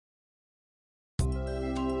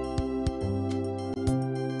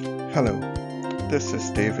Hello, this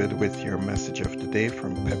is David with your message of the day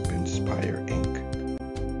from Pep Inspire Inc.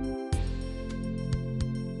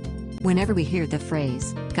 Whenever we hear the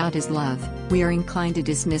phrase, God is love, we are inclined to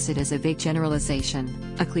dismiss it as a vague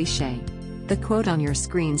generalization, a cliche. The quote on your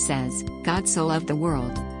screen says, God so loved the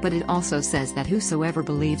world, but it also says that whosoever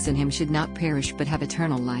believes in him should not perish but have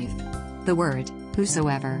eternal life. The word,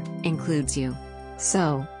 whosoever, includes you.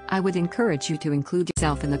 So, I would encourage you to include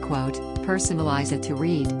yourself in the quote, personalize it to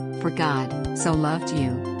read, for God so loved you,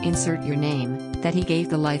 insert your name, that he gave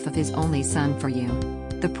the life of his only son for you.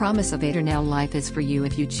 The promise of eternal life is for you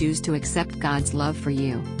if you choose to accept God's love for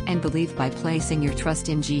you, and believe by placing your trust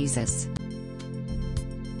in Jesus.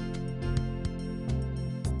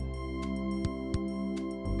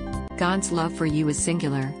 God's love for you is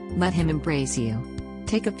singular, let him embrace you.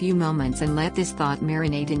 Take a few moments and let this thought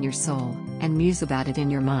marinate in your soul, and muse about it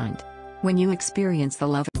in your mind. When you experience the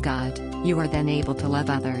love of God, you are then able to love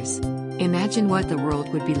others. Imagine what the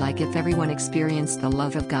world would be like if everyone experienced the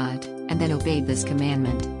love of God, and then obeyed this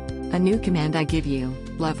commandment. A new command I give you,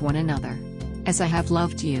 love one another. As I have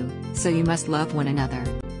loved you, so you must love one another.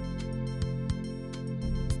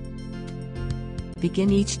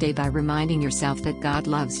 Begin each day by reminding yourself that God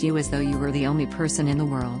loves you as though you were the only person in the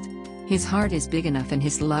world. His heart is big enough and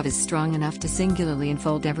his love is strong enough to singularly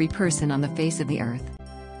enfold every person on the face of the earth.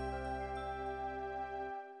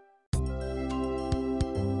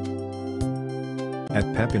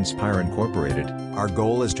 At Pep Inspire Incorporated, our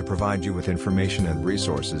goal is to provide you with information and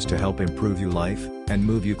resources to help improve your life, and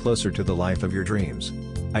move you closer to the life of your dreams.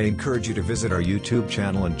 I encourage you to visit our YouTube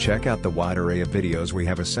channel and check out the wide array of videos we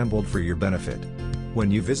have assembled for your benefit.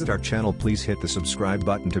 When you visit our channel, please hit the subscribe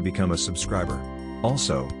button to become a subscriber.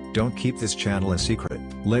 Also, don't keep this channel a secret,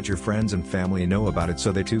 let your friends and family know about it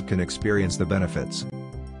so they too can experience the benefits.